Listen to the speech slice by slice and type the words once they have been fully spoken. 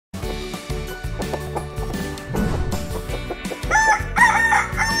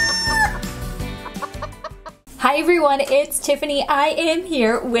Hi everyone, it's Tiffany. I am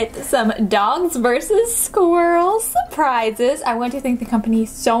here with some Dogs vs. Squirrels surprises. I want to thank the company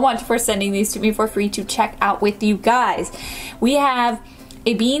so much for sending these to me for free to check out with you guys. We have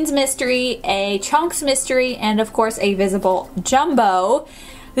a Beans mystery, a Chonks mystery, and of course a Visible Jumbo.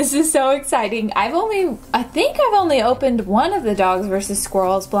 This is so exciting. I think I've only opened one of the Dogs vs.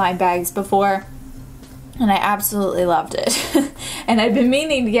 Squirrels blind bags before, and I absolutely loved it. And I've been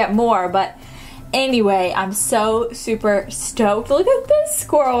meaning to get more, but anyway, I'm so super stoked. Look at this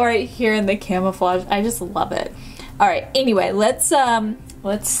squirrel right here in the camouflage. I just love it. All right, anyway, let's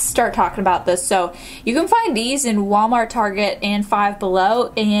start talking about this. So you can find these in Walmart, Target, and Five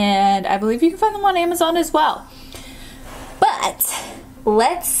Below, and I believe you can find them on Amazon as well. But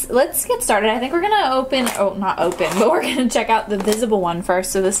let's get started. I think we're gonna but we're gonna check out the visible one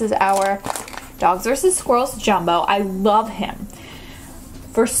first. So this is our Dogs vs. Squirrels Jumbo. I love him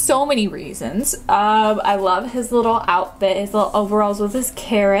for so many reasons. I love his little outfit, his little overalls with his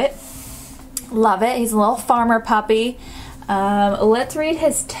carrot. Love it. He's a little farmer puppy. Let's read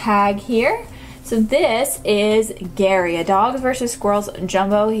his tag here. So this is Gary, a Dogs vs. Squirrels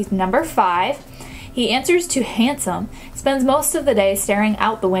Jumbo. He's number 5. He answers to handsome, spends most of the day staring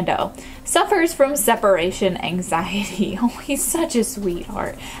out the window, suffers from separation anxiety. Oh, he's such a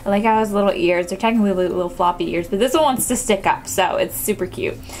sweetheart. I like how his little ears, they're technically little floppy ears, but this one wants to stick up, so it's super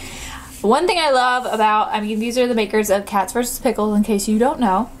cute. One thing I love about, these are the makers of Cats vs. Pickles, in case you don't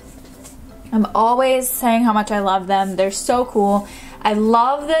know. I'm always saying how much I love them. They're so cool. I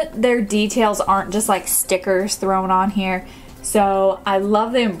love that their details aren't just like stickers thrown on here. So I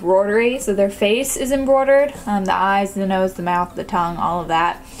love the embroidery. So their face is embroidered, the eyes, the nose, the mouth, the tongue, all of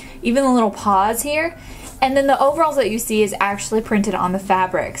that. Even the little paws here. And then the overalls that you see is actually printed on the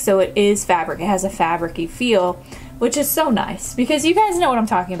fabric. So it is fabric. It has a fabric-y feel, which is so nice because you guys know what I'm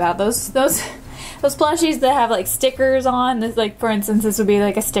talking about. Those plushies that have like stickers on, this, like for instance, this would be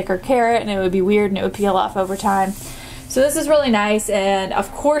like a sticker carrot and it would be weird and it would peel off over time. So this is really nice, and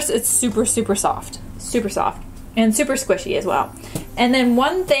of course it's super, super soft. Super soft. And super squishy as well. And then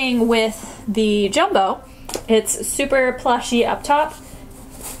one thing with the Jumbo, it's super plushy up top,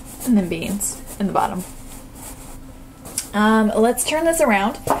 and then beans in the bottom. Let's turn this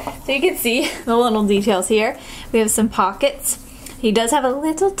around so you can see the little details here. We have some pockets. He does have a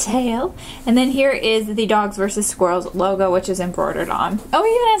little tail. And then here is the Dogs vs. Squirrels logo, which is embroidered on. Oh, he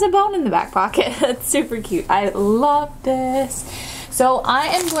even has a bone in the back pocket. That's super cute. I love this. So I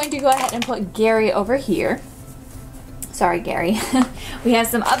am going to go ahead and put Gary over here. Sorry, Gary. We have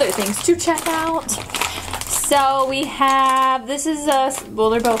some other things to check out. So we have, this is well,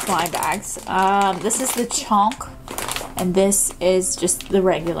 they're both blind bags. This is the Chonk, and this is just the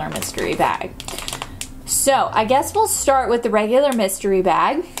regular mystery bag. So I guess we'll start with the regular mystery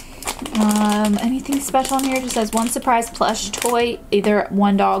bag. Anything special in here? Just says one surprise plush toy, either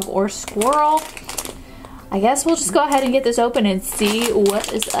one dog or squirrel. I guess we'll just go ahead and get this open and see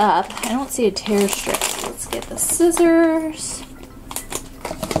what is up. I don't see a tear strip. Let's get the scissors.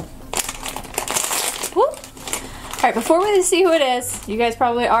 Whoop. All right, before we see who it is, you guys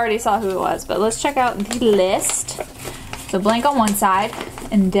probably already saw who it was, but let's check out the list. So blank on one side,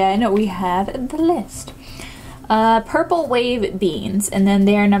 and then we have the list. Purple Wave beans, and then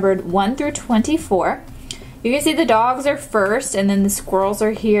they are numbered 1 through 24. You can see the dogs are first, and then the squirrels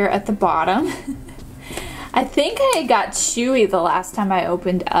are here at the bottom. I think I got Chewy the last time I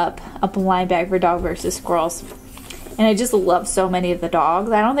opened up a blind bag for Dog vs. Squirrels. And I just love so many of the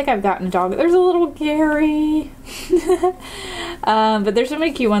dogs. I don't think I've gotten a dog. There's a little Gary. But there's so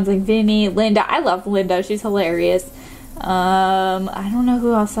many cute ones like Vinny, Linda. I love Linda. She's hilarious. I don't know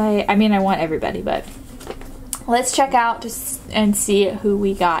who else I want everybody, but let's check out and see who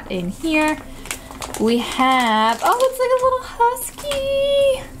we got in here. We have, oh, it's like a little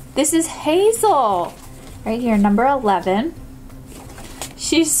husky. This is Hazel. Right here, number 11.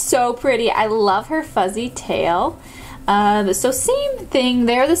 She's so pretty. I love her fuzzy tail. So same thing.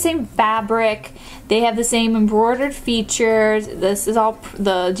 They're the same fabric. They have the same embroidered features. This is all,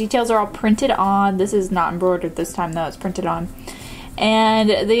 the details are all printed on. This is not embroidered this time though, it's printed on. And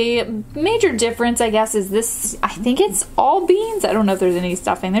the major difference, I guess, is this, I think it's all beans. I don't know if there's any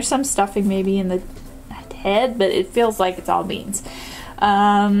stuffing. There's some stuffing maybe in the head, but it feels like it's all beans.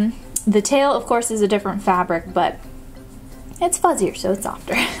 The tail, of course, is a different fabric, but it's fuzzier, so it's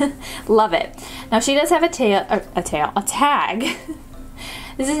softer. Love it. Now, she does have a tag.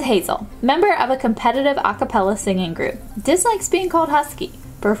 This is Hazel, member of a competitive a cappella singing group. Dislikes being called husky.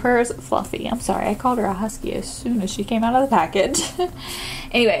 Prefers fluffy. I'm sorry, I called her a husky as soon as she came out of the package.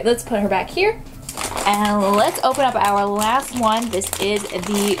 Anyway, let's put her back here. And let's open up our last one. This is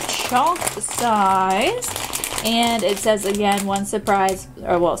the Chonk size. And it says again, one surprise,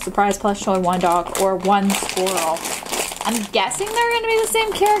 or well, surprise plush toy, one dog, or one squirrel. I'm guessing they're going to be the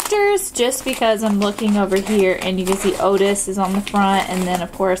same characters just because I'm looking over here and you can see Otis is on the front, and then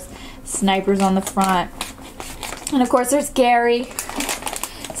of course Sniper's on the front. And of course there's Gary.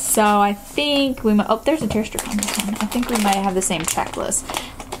 So I think we might, oh, there's a tear strip on this one. I think we might have the same checklist.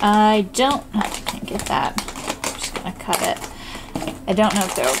 I can't get that. I'm just going to cut it. I don't know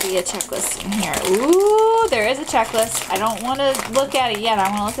if there will be a checklist in here. Ooh, there is a checklist. I don't want to look at it yet. I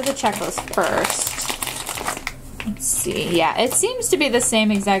want to look at the checklist first. Let's see. Yeah, it seems to be the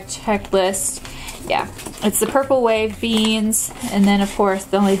same exact checklist. Yeah, it's the purple wave beans, and then of course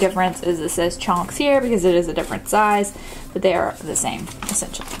the only difference is it says Chonks here because it is a different size, but they are the same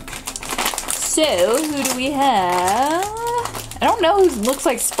essentially. So who do we have? I don't know who looks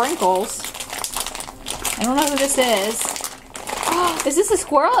like Sprinkles. I don't know who this is. Oh, is this a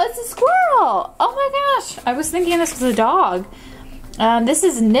squirrel? It's a squirrel! Oh my gosh! I was thinking this was a dog. This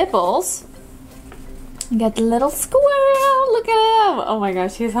is Nibbles. You got the little squirrel. Look at him! Oh my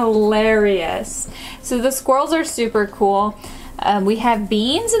gosh, he's hilarious. So the squirrels are super cool. We have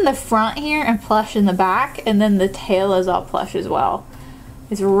beans in the front here and plush in the back, and then the tail is all plush as well.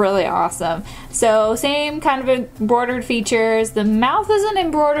 It's really awesome. So same kind of embroidered features. The mouth isn't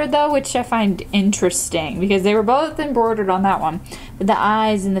embroidered though, which I find interesting because they were both embroidered on that one. But the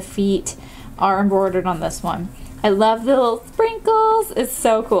eyes and the feet are embroidered on this one. I love the little sprinkles. It's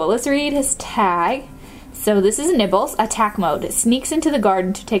so cool. Let's read his tag. So this is Nibbles, attack mode. It sneaks into the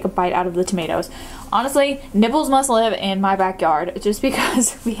garden to take a bite out of the tomatoes. Honestly, Nibbles must live in my backyard just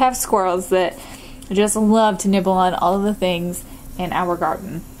because we have squirrels that just love to nibble on all of the things in our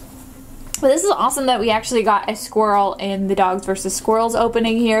garden. But this is awesome that we actually got a squirrel in the Dogs versus Squirrels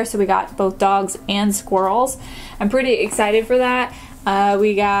opening here. So we got both dogs and squirrels. I'm pretty excited for that.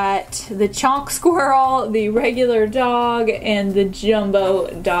 We got the Chonk squirrel, the regular dog, and the jumbo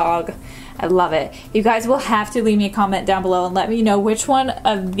dog. I love it. You guys will have to leave me a comment down below and let me know which one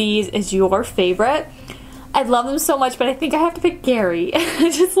of these is your favorite. I love them so much, but I think I have to pick Gary. I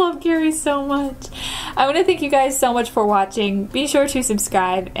just love Gary so much. I want to thank you guys so much for watching. Be sure to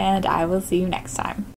subscribe, and I will see you next time.